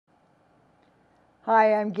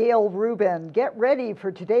Hi, I'm Gail Rubin. Get ready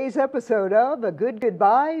for today's episode of A Good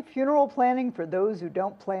Goodbye, Funeral Planning for Those Who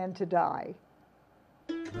Don't Plan to Die.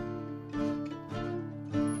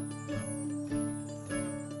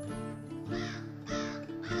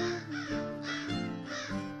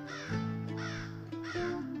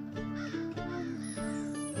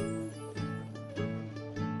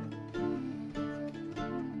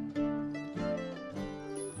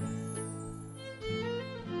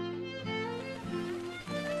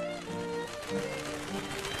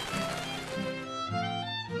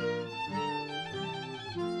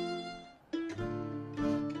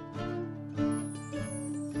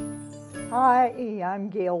 Hi, I'm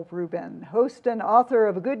Gail Rubin, host and author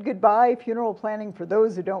of A Good Goodbye, Funeral Planning for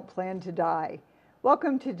Those Who Don't Plan to Die.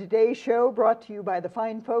 Welcome to today's show, brought to you by the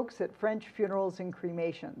fine folks at French Funerals and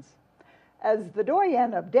Cremations. As the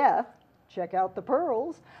doyen of death, check out the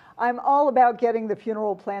pearls, I'm all about getting the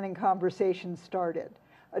funeral planning conversation started.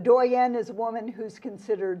 A doyen is a woman who's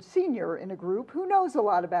considered senior in a group who knows a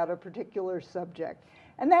lot about a particular subject.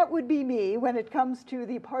 And that would be me when it comes to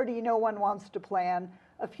the party no one wants to plan,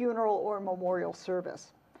 a funeral or memorial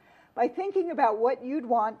service. By thinking about what you'd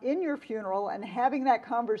want in your funeral and having that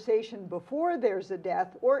conversation before there's a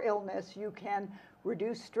death or illness, you can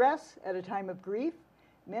reduce stress at a time of grief,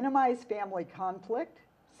 minimize family conflict,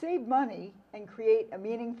 save money, and create a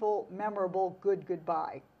meaningful, memorable, good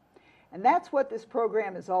goodbye. And that's what this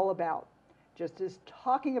program is all about. Just as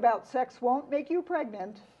talking about sex won't make you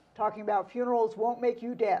pregnant, talking about funerals won't make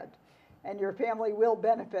you dead, and your family will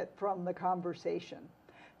benefit from the conversation.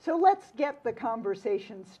 So let's get the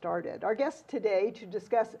conversation started. Our guest today to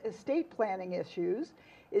discuss estate planning issues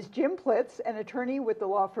is Jim Plitz, an attorney with the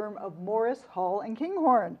law firm of Morris, Hall, and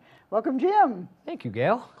Kinghorn. Welcome, Jim. Thank you,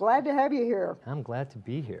 Gail. Glad to have you here. I'm glad to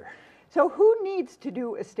be here. So who needs to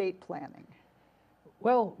do estate planning?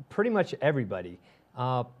 Well, pretty much everybody.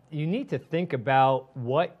 You need to think about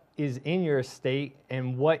what is in your estate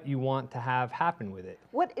and what you want to have happen with it.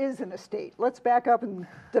 What is an estate? Let's back up and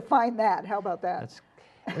define that. How about that?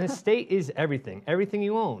 An estate is everything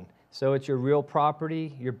you own. So it's your real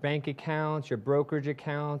property, your bank accounts, your brokerage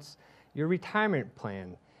accounts, your retirement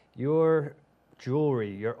plan, your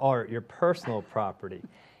jewelry, your art, your personal property.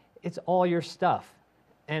 It's all your stuff.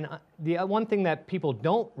 And the one thing that people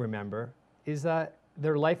don't remember is that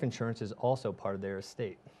their life insurance is also part of their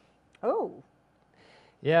estate. Oh.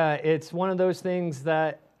 Yeah, it's one of those things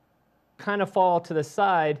that kind of fall to the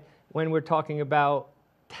side when we're talking about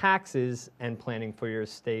taxes and planning for your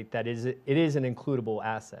estate. That is, it is an includable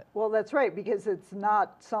asset. Well, that's right, because it's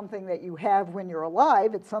not something that you have when you're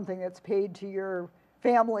alive. It's something that's paid to your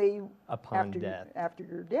family upon death. After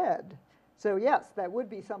you're dead. So yes, that would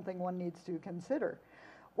be something one needs to consider.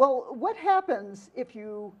 Well, what happens if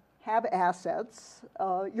you have assets,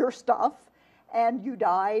 your stuff, and you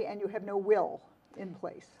die and you have no will in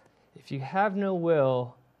place? If you have no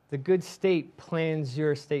will, the good state plans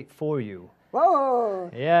your estate for you.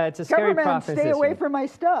 Whoa! Yeah, it's a scary proposition. Stay away from my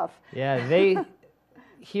stuff. Yeah,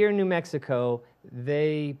 here in New Mexico,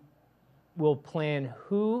 they will plan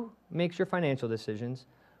who makes your financial decisions,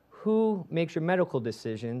 who makes your medical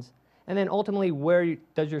decisions, and then ultimately where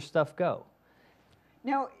does your stuff go.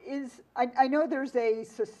 Now, I know there's a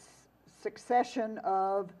succession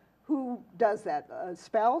of who does that. A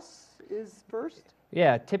spouse is first?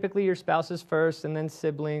 Yeah, typically your spouse is first, and then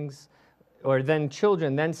siblings, or then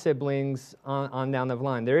children, then siblings, on down the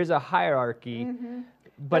line. There is a hierarchy,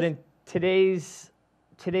 but in today's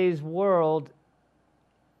world,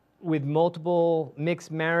 with multiple mixed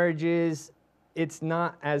marriages, it's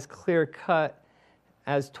not as clear-cut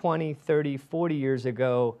as 20, 30, 40 years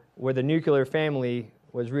ago, where the nuclear family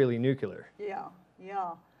was really nuclear. Yeah,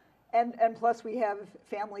 yeah. And plus we have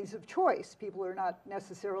families of choice. People are not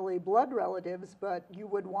necessarily blood relatives, but you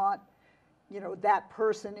would want, that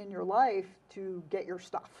person in your life to get your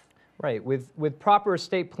stuff. Right. With proper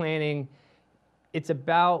estate planning, it's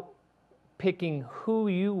about picking who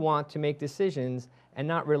you want to make decisions and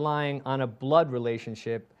not relying on a blood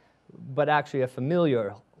relationship, but actually a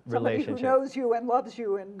familial relationship. Somebody who knows you and loves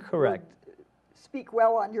you and correct. Speak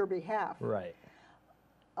well on your behalf. Right.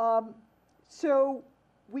 So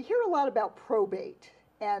we hear a lot about probate,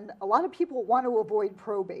 and a lot of people want to avoid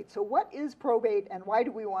probate. So what is probate, and why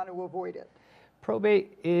do we want to avoid it?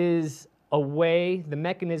 Probate is a way, the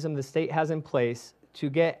mechanism the state has in place to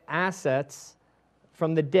get assets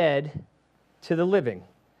from the dead to the living.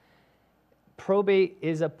 Probate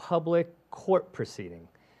is a public court proceeding.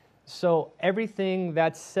 So everything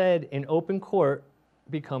that's said in open court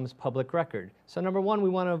becomes public record. So number one, we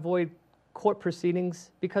want to avoid court proceedings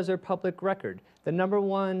because they're public record. The number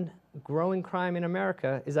one growing crime in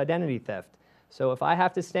America is identity theft. So if I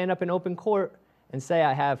have to stand up in open court and say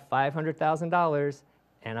I have $500,000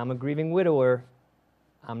 and I'm a grieving widower,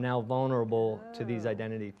 I'm now vulnerable to these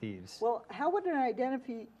identity thieves. Well, how would an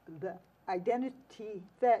identity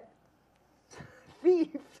thief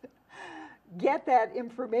get that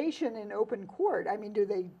information in open court? I mean, do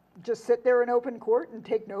they just sit there in open court and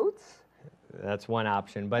take notes? That's one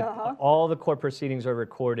option, but all the court proceedings are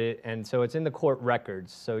recorded, and so it's in the court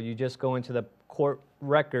records. So you just go into the court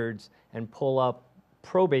records and pull up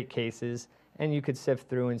probate cases, and you could sift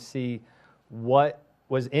through and see what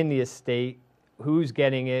was in the estate, who's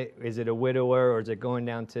getting it, is it a widower, or is it going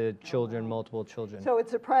down to children, multiple children? So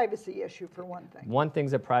it's a privacy issue for one thing. One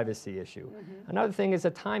thing's a privacy issue. Another thing is a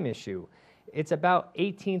time issue. It's about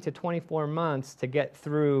 18 to 24 months to get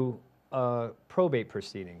through a probate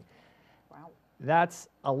proceeding. Wow. That's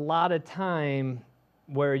a lot of time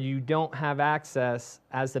where you don't have access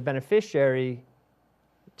as the beneficiary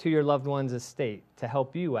to your loved one's estate to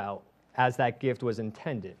help you out as that gift was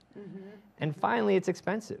intended. And finally, it's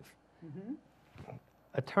expensive.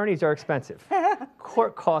 Attorneys are expensive.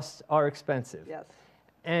 Court costs are expensive. Yes.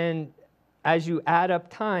 And as you add up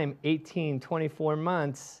time, 18, 24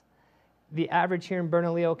 months, the average here in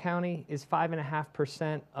Bernalillo County is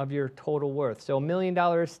 5.5% of your total worth. So $1 million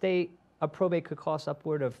estate, a probate could cost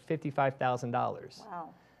upward of $55,000. Wow.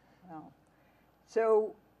 Wow.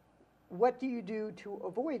 So what do you do to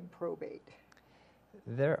avoid probate?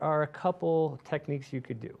 There are a couple techniques you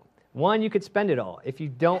could do. One, you could spend it all. If you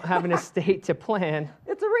don't have an estate to plan,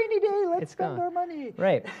 It's a rainy day, let's spend gone. our money.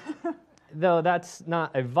 Right. Though that's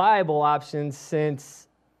not a viable option since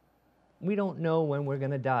we don't know when we're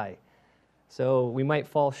going to die. So we might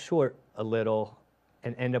fall short a little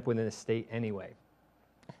and end up with an estate anyway.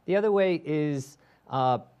 The other way is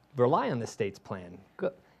rely on the state's plan.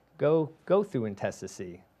 Go through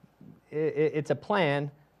intestacy. It's a plan,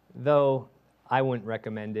 though I wouldn't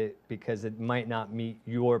recommend it because it might not meet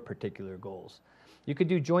your particular goals. You could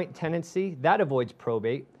do joint tenancy. That avoids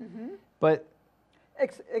probate. But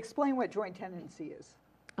Explain what joint tenancy is.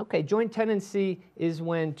 okay, joint tenancy is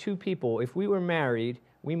when two people, if we were married,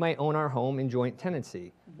 we might own our home in joint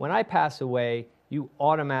tenancy. When I pass away, you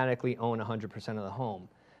automatically own 100% of the home.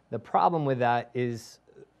 The problem with that is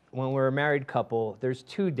when we're a married couple, there's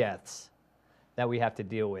 2 deaths that we have to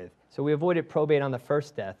deal with. So we avoided probate on the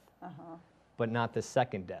first death, but not the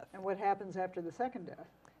second death. And what happens after the second death?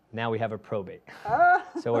 Now we have a probate.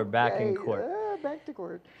 So we're back in court. Back to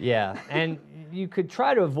court. Yeah, and you could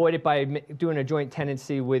try to avoid it by doing a joint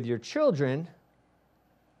tenancy with your children,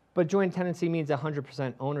 but joint tenancy means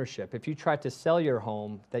 100% ownership. If you try to sell your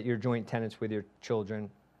home that you're joint tenants with your children,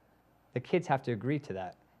 the kids have to agree to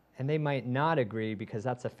that. And they might not agree because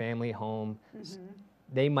that's a family home.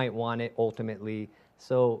 They might want it ultimately.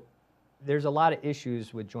 So there's a lot of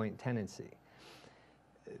issues with joint tenancy.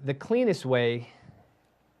 The cleanest way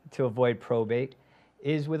to avoid probate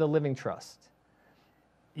is with a living trust.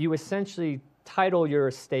 You essentially title your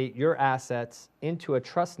estate, your assets, into a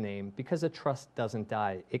trust name because a trust doesn't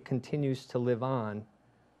die. It continues to live on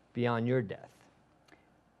beyond your death.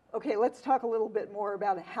 Okay, let's talk a little bit more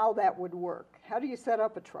about how that would work. How do you set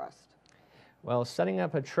up a trust? Well, setting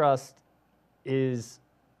up a trust is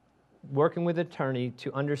working with an attorney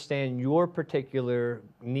to understand your particular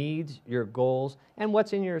needs, your goals, and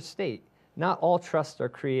what's in your estate. Not all trusts are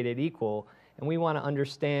created equal, and we want to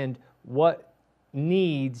understand what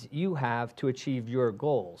needs you have to achieve your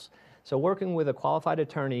goals. So working with a qualified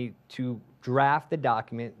attorney to draft the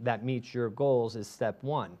document that meets your goals is step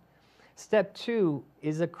 1. Step 2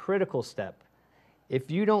 is a critical step.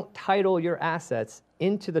 If you don't title your assets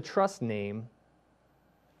into the trust name,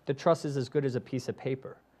 the trust is as good as a piece of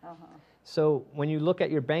paper. So when you look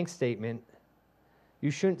at your bank statement,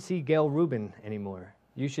 you shouldn't see Gail Rubin anymore.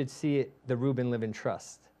 You should see it, the Rubin Living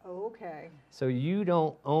Trust. Okay. So you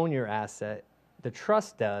don't own your asset. The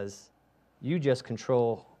trust does. You just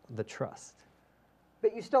control the trust.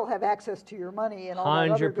 But you still have access to your money and all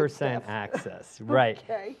that other good 100% stuff. access, right.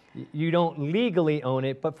 Okay. You don't legally own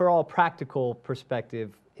it, but for all practical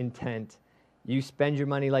perspective, intent, you spend your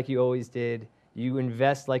money like you always did. You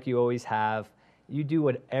invest like you always have. You do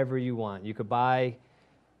whatever you want. You could buy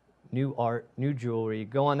new art, new jewelry,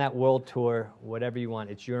 go on that world tour, whatever you want.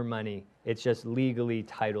 It's your money. It's just legally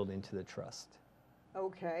titled into the trust.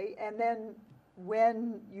 Okay, and then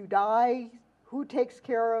when you die, who takes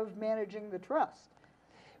care of managing the trust?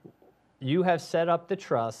 You have set up the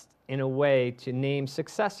trust in a way to name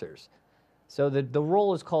successors. So the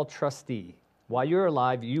role is called trustee. While you're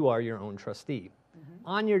alive, you are your own trustee.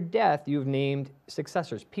 On your death, you've named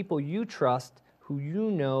successors, people you trust who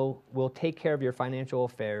you know will take care of your financial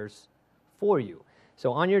affairs for you.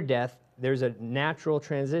 So on your death, there's a natural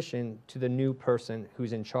transition to the new person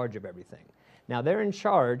who's in charge of everything. Now they're in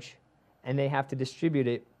charge and they have to distribute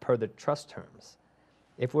it per the trust terms.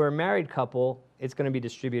 If we're a married couple, it's going to be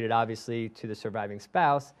distributed obviously to the surviving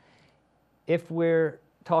spouse. If we're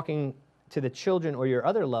talking to the children or your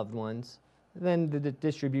other loved ones, then the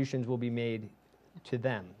distributions will be made to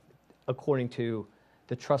them according to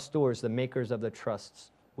the trustors, the makers of the trust's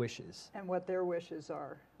wishes. And what their wishes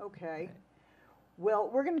are. Okay.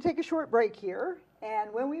 Well, we're going to take a short break here,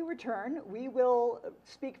 and when we return, we will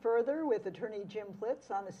speak further with attorney Jim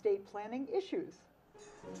Plitz on estate planning issues.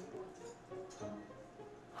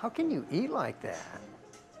 How can you eat like that?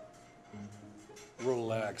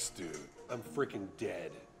 Relax, dude. I'm freaking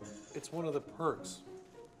dead. It's one of the perks.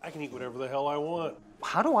 I can eat whatever the hell I want.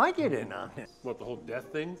 How do I get in on it? What, the whole death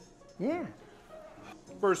thing? Yeah.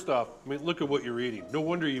 First off, I mean, look at what you're eating. No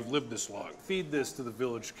wonder you've lived this long. Feed this to the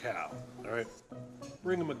village cow, all right?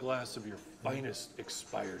 Bring him a glass of your finest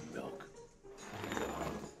expired milk.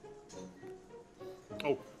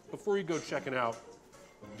 Oh, before you go checking out,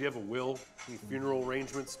 do you have a will, any funeral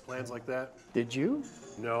arrangements, plans like that? Did you?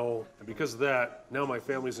 No, and because of that, now my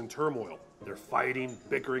family's in turmoil. They're fighting,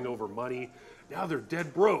 bickering over money. Now they're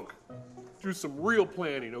dead broke. Do some real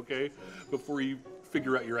planning, okay, before you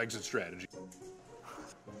figure out your exit strategy.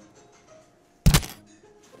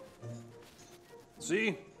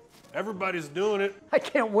 See? Everybody's doing it. I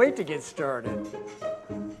can't wait to get started.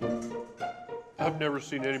 I've never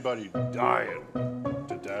seen anybody dying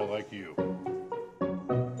to die like you.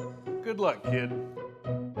 Good luck, kid.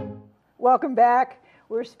 Welcome back.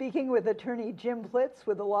 We're speaking with attorney Jim Plitz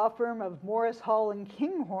with the law firm of Morris, Hall &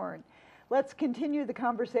 Kinghorn. Let's continue the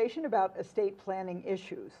conversation about estate planning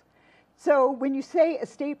issues. So when you say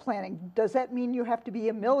estate planning, does that mean you have to be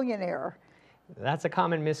a millionaire? That's a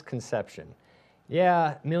common misconception.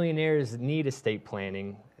 Yeah, millionaires need estate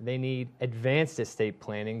planning. They need advanced estate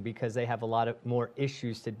planning because they have a lot of more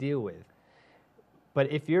issues to deal with.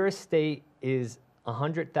 But if your estate is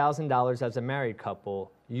 $100,000 as a married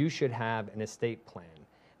couple, you should have an estate plan.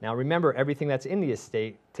 Now remember everything that's in the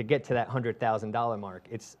estate to get to that $100,000 mark.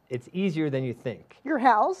 It's easier than you think. Your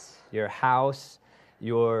house. Your house,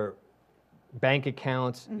 your bank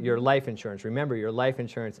accounts, your life insurance. Remember, your life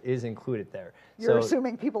insurance is included there. You're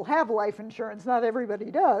assuming people have life insurance. Not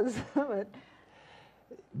everybody does, but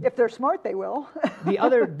if they're smart, they will. the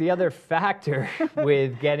other factor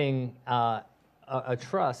with getting a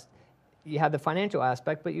trust, you have the financial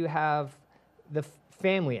aspect, but you have the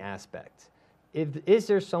family aspect. Is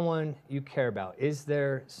there someone you care about? Is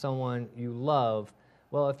there someone you love?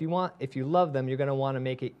 Well, if you love them, you're going to want to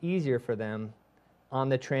make it easier for them on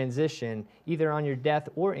the transition, either on your death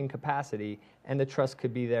or incapacity, and the trust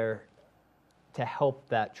could be there to help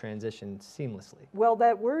that transition seamlessly. Well,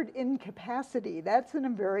 that word incapacity, that's a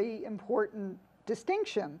very important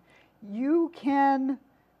distinction. You can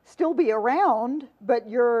still be around, but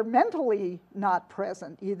you're mentally not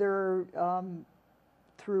present, either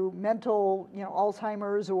through mental,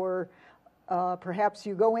 Alzheimer's, or perhaps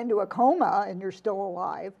you go into a coma and you're still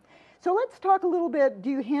alive. So let's talk a little bit, do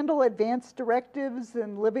you handle advance directives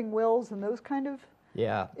and living wills and those kind of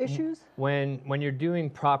issues? When you're doing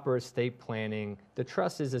proper estate planning, the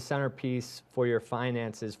trust is a centerpiece for your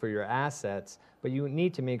finances, for your assets, but you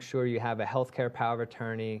need to make sure you have a healthcare power of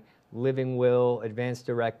attorney, living will, advance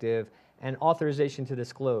directive, and authorization to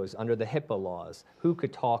disclose under the HIPAA laws, who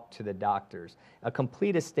could talk to the doctors. A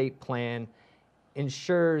complete estate plan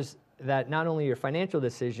ensures that not only your financial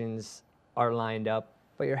decisions are lined up,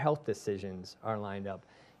 but your health decisions are lined up.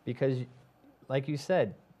 Because, like you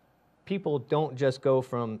said, people don't just go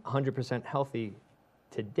from 100% healthy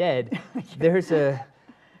to dead. There's a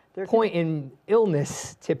point in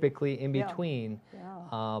illness typically in between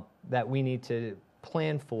that we need to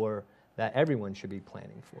plan for, that everyone should be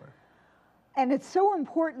planning for. And it's so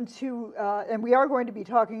important to, and we are going to be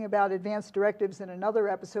talking about advanced directives in another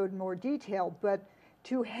episode in more detail, but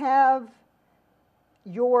to have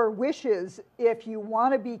your wishes if you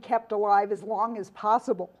want to be kept alive as long as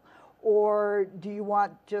possible, or do you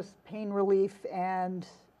want just pain relief and,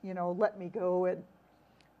 let me go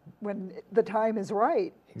when the time is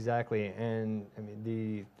right? Exactly, and I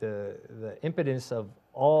mean the impetus of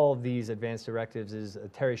all these advanced directives is a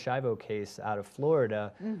Terry Schiavo case out of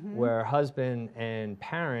Florida, where husband and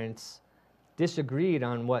parents disagreed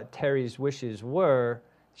on what Terry's wishes were.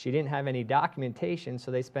 She didn't have any documentation, so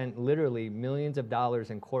they spent literally millions of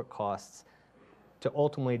dollars in court costs to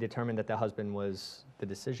ultimately determine that the husband was the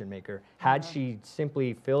decision maker. Had she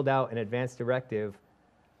simply filled out an advance directive,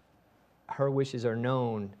 her wishes are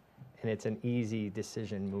known, and it's an easy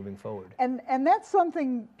decision moving forward. And that's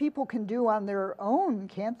something people can do on their own,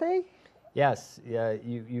 can't they? Yes, yeah,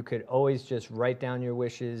 you could always just write down your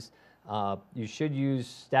wishes. You should use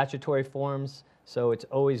statutory forms, so it's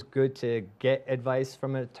always good to get advice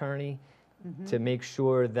from an attorney to make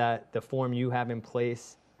sure that the form you have in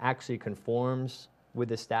place actually conforms with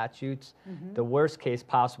the statutes. The worst case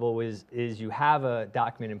possible is you have a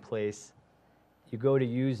document in place, you go to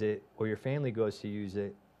use it, or your family goes to use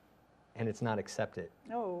it, and it's not accepted.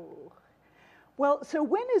 Oh. Well, so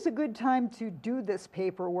when is a good time to do this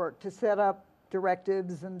paperwork, to set up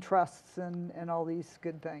directives and trusts and all these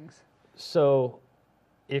good things? So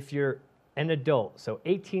if you're an adult, so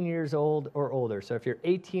 18 years old or older, so if you're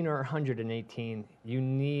 18 or 118, you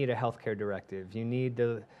need a healthcare directive. You need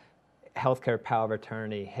the healthcare power of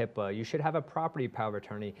attorney, HIPAA. You should have a property power of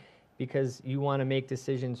attorney because you want to make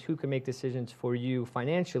decisions, who can make decisions for you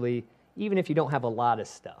financially, even if you don't have a lot of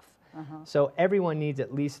stuff. So everyone needs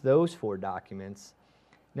at least those 4 documents.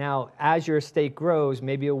 Now, as your estate grows,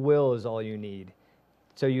 maybe a will is all you need.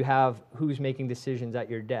 So you have who's making decisions at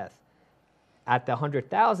your death. At the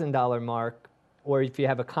 $100,000 mark, or if you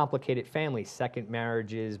have a complicated family, second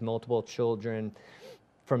marriages, multiple children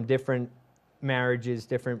from different marriages,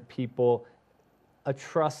 different people, a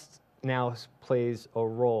trust now plays a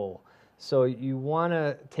role. So you want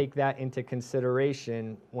to take that into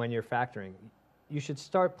consideration when you're factoring. You should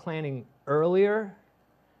start planning earlier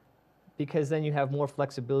because then you have more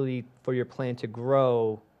flexibility for your plan to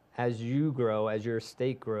grow as you grow, as your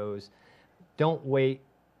estate grows. Don't wait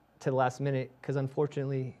to the last minute because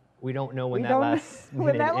unfortunately we don't know when that last minute is.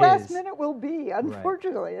 When that last minute will be,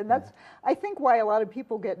 unfortunately. And that's, I think, why a lot of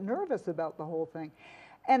people get nervous about the whole thing.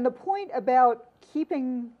 And the point about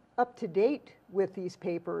keeping up to date with these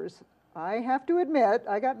papers, I have to admit,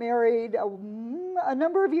 I got married a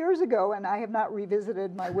number of years ago, and I have not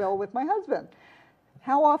revisited my will with my husband.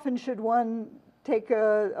 How often should one take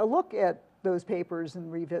a look at those papers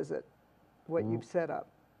and revisit what you've set up?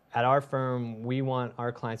 At our firm, we want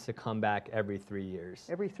our clients to come back every 3 years.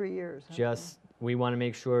 Every 3 years. Okay. Just, we want to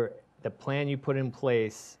make sure the plan you put in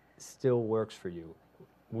place still works for you.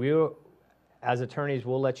 As attorneys,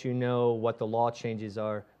 we'll let you know what the law changes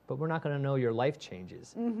are, but we're not going to know your life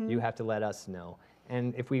changes. You have to let us know.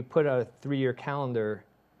 And if we put a 3-year calendar,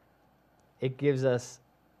 it gives us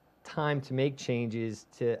time to make changes,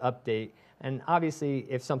 to update. And obviously,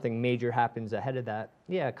 if something major happens ahead of that,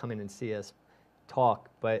 yeah, come in and see us, talk.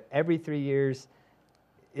 But every 3 years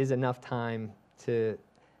is enough time to,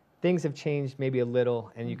 things have changed maybe a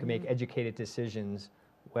little, and you can make educated decisions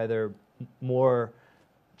whether more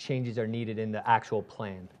changes are needed in the actual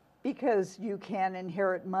plan. Because you can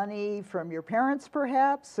inherit money from your parents,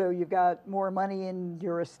 perhaps, so you've got more money in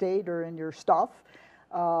your estate or in your stuff.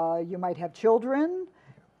 You might have children.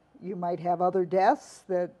 You might have other deaths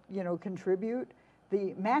that, you know, contribute.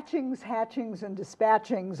 The matchings, hatchings, and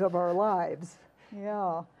dispatchings of our lives.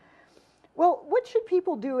 Yeah. Well, what should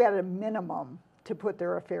people do at a minimum to put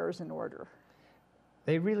their affairs in order?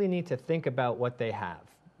 They really need to think about what they have.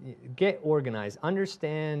 Get organized.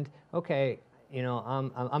 Understand, okay, you know,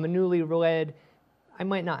 I'm a newlywed. I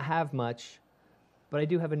might not have much, but I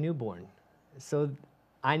do have a newborn. So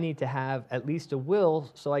I need to have at least a will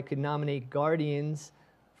so I could nominate guardians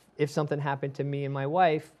if something happened to me and my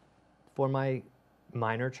wife for my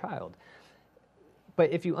minor child.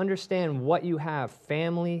 But if you understand what you have,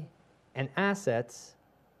 family and assets,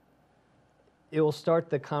 it will start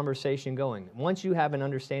the conversation going. Once you have an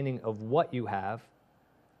understanding of what you have,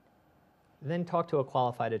 then talk to a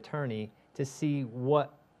qualified attorney to see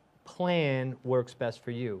what plan works best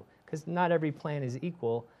for you. Because not every plan is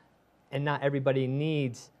equal, and not everybody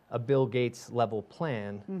needs a Bill Gates level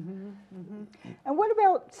plan. And what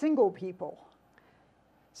about single people?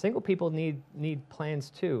 Single people need plans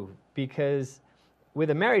too, because with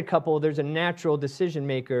a married couple, there's a natural decision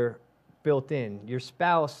maker built in. Your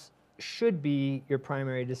spouse should be your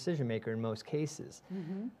primary decision maker in most cases.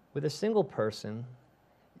 With a single person,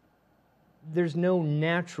 there's no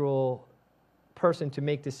natural person to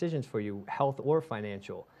make decisions for you, health or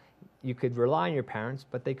financial. You could rely on your parents,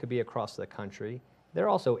 but they could be across the country. They're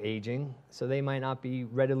also aging, so they might not be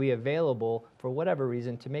readily available for whatever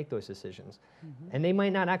reason to make those decisions. And they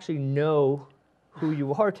might not actually know who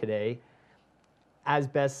you are today as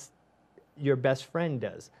best your best friend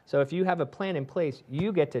does. So if you have a plan in place,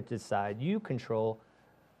 you get to decide, you control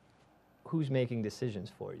who's making decisions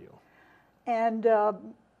for you. And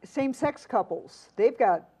same-sex couples, they've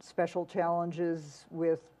got special challenges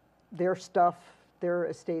with their stuff, their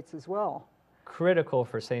estates as well. Critical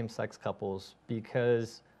for same-sex couples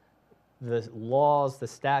because the laws, the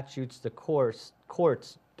statutes, the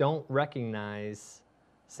courts don't recognize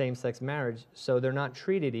same-sex marriage, so they're not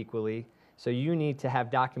treated equally. So you need to have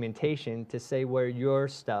documentation to say where your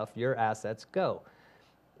stuff, your assets go.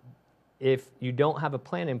 If you don't have a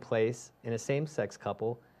plan in place in a same-sex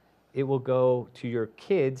couple, it will go to your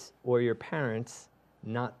kids or your parents,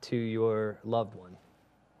 not to your loved one.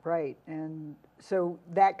 Right, and so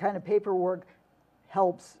that kind of paperwork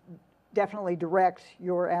helps definitely direct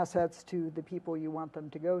your assets to the people you want them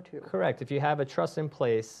to go to. Correct. If you have a trust in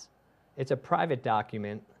place, it's a private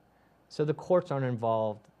document, so the courts aren't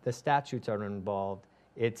involved, the statutes aren't involved.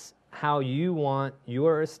 It's how you want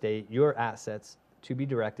your estate, your assets, to be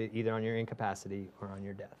directed either on your incapacity or on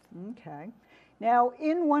your death. Okay. Now,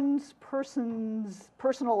 in one's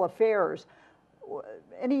personal affairs,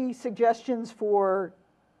 any suggestions for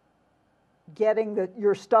getting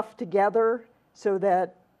your stuff together so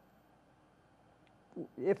that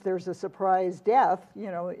if there's a surprise death,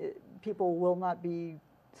 people will not be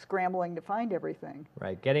scrambling to find everything?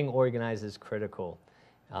 Right. Getting organized is critical.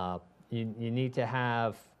 You need to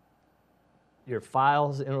have your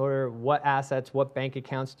files in order. What assets, what bank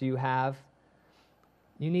accounts do you have?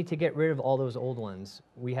 You need to get rid of all those old ones.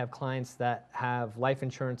 We have clients that have life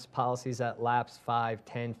insurance policies that lapsed 5,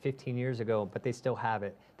 10, 15 years ago, but they still have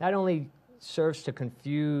it. That only serves to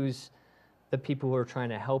confuse the people who are trying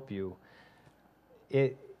to help you.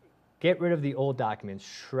 Get rid of the old documents,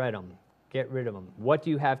 shred them, get rid of them. What do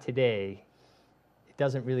you have today? It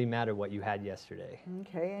doesn't really matter what you had yesterday.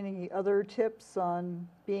 Okay, any other tips on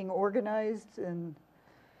being organized? And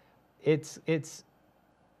it's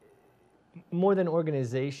more than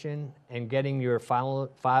organization and getting your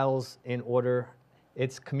files in order.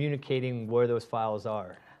 It's communicating where those files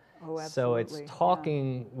are. Oh, absolutely. So it's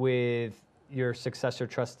talking with your successor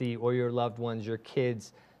trustee or your loved ones, your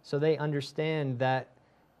kids, so they understand that,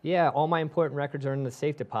 yeah, all my important records are in the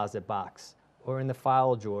safe deposit box or in the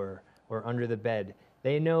file drawer or under the bed.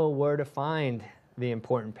 They know where to find the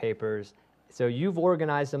important papers. So you've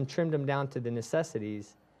organized them, trimmed them down to the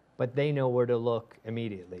necessities, but they know where to look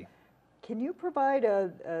immediately. Can you provide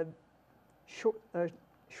a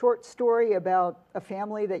short story about a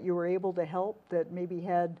family that you were able to help that maybe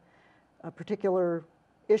had a particular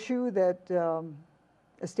issue that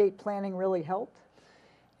estate planning really helped?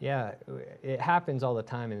 Yeah, it happens all the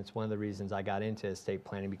time, and it's one of the reasons I got into estate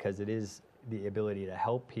planning, because it is the ability to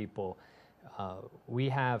help people. We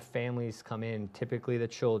have families come in, typically the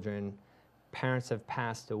children, parents have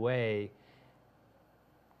passed away,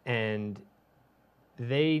 and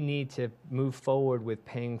they need to move forward with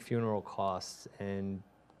paying funeral costs and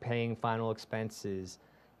paying final expenses.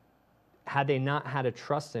 Had they not had a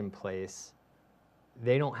trust in place,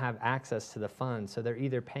 they don't have access to the funds, so they're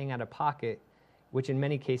either paying out of pocket, which in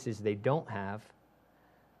many cases they don't have,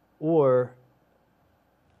 or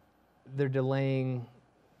they're delaying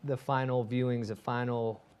the final viewings, the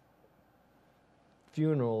final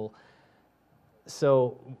funeral.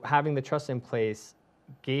 So having the trust in place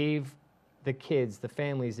gave the kids, the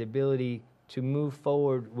families, the ability to move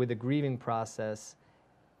forward with the grieving process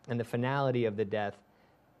and the finality of the death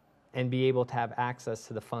and be able to have access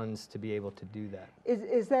to the funds to be able to do that.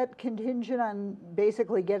 Is that contingent on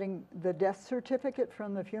basically getting the death certificate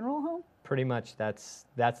from the funeral home? Pretty much, that's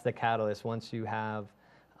the catalyst. Once you have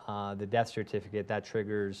the death certificate, that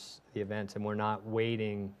triggers the events, and we're not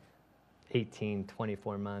waiting 18,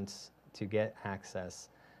 24 months to get access.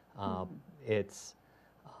 It's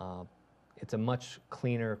a much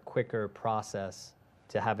cleaner, quicker process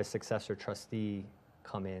to have a successor trustee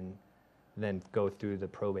come in than go through the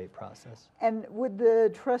probate process. And would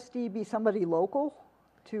the trustee be somebody local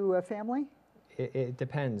to a family? It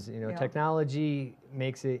depends. Yeah. Technology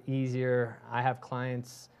makes it easier. I have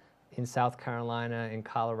clients in South Carolina, in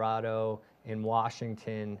Colorado, in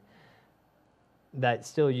Washington that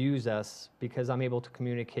still use us because I'm able to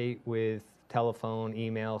communicate with telephone,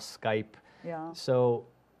 email, Skype. Yeah. So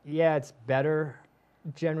yeah, it's better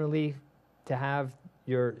generally to have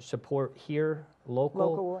your support here,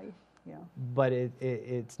 Locally, yeah. but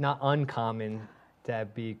it's not uncommon to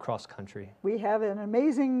be cross-country. We have an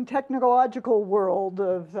amazing technological world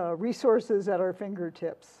of resources at our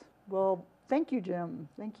fingertips. Well, thank you, Jim.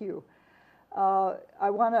 Thank you. I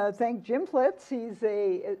want to thank Jim Plitz. He's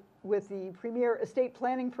with the premier estate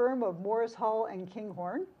planning firm of Morris Hall and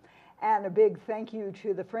Kinghorn. And a big thank you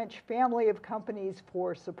to the French family of companies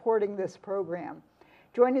for supporting this program.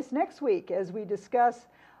 Join us next week as we discuss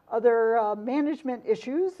other management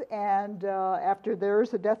issues and after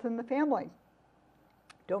there's a death in the family.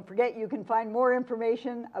 Don't forget, you can find more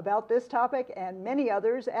information about this topic and many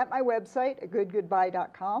others at my website,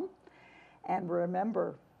 agoodgoodbye.com. And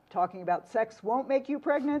remember, talking about sex won't make you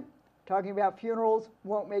pregnant. Talking about funerals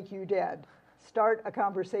won't make you dead. Start a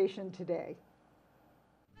conversation today.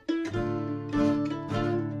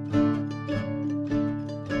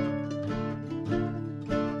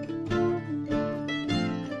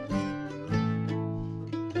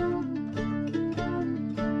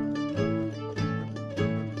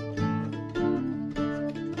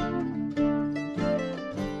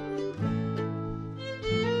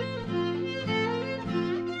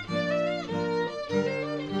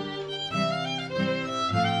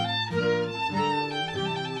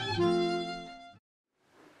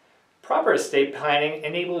 Proper estate planning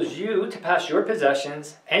enables you to pass your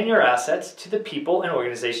possessions and your assets to the people and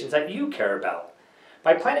organizations that you care about.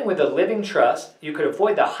 By planning with a living trust, you could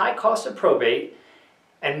avoid the high cost of probate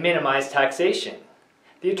and minimize taxation.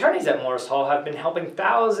 The attorneys at Morris Hall have been helping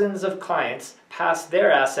thousands of clients pass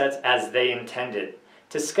their assets as they intended.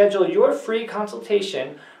 To schedule your free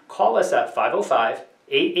consultation, call us at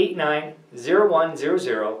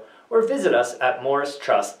 505-889-0100 or visit us at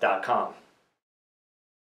morristrust.com.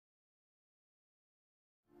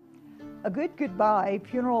 A Good Goodbye,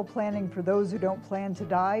 Funeral Planning for Those Who Don't Plan to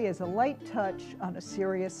Die is a light touch on a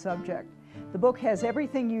serious subject. The book has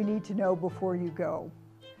everything you need to know before you go.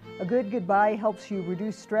 A Good Goodbye helps you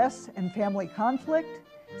reduce stress and family conflict,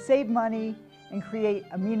 save money, and create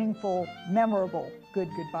a meaningful, memorable good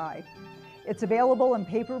goodbye. It's available in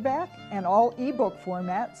paperback and all ebook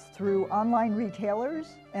formats through online retailers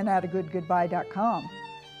and at agoodgoodbye.com.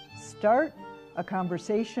 Start a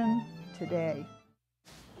conversation today.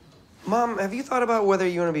 Mom, have you thought about whether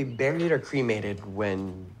you want to be buried or cremated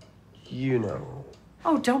when, you know?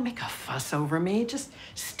 Oh, don't make a fuss over me. Just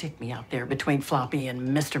stick me out there between Floppy and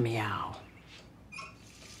Mr. Meow.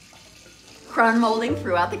 Crown molding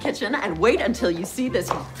throughout the kitchen, and wait until you see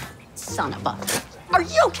this son of a... Are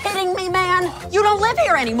you kidding me, man? You don't live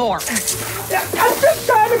here anymore. I'm just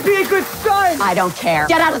trying to be a good son. I don't care.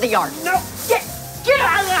 Get out of the yard. No, get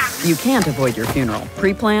out of there. You can't avoid your funeral.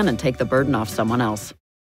 Pre-plan and take the burden off someone else.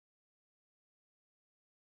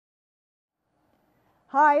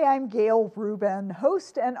 Hi, I'm Gail Rubin,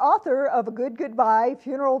 host and author of A Good Goodbye,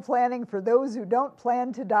 Funeral Planning for Those Who Don't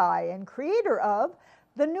Plan to Die, and creator of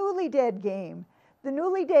The Newly Dead Game. The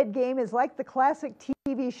Newly Dead Game is like the classic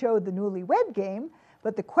TV show The Newlywed Game,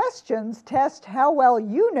 but the questions test how well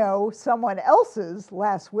you know someone else's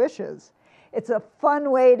last wishes. It's a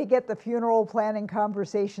fun way to get the funeral planning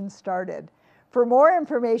conversation started. For more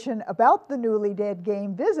information about The Newly Dead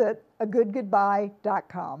Game, visit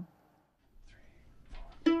agoodgoodbye.com.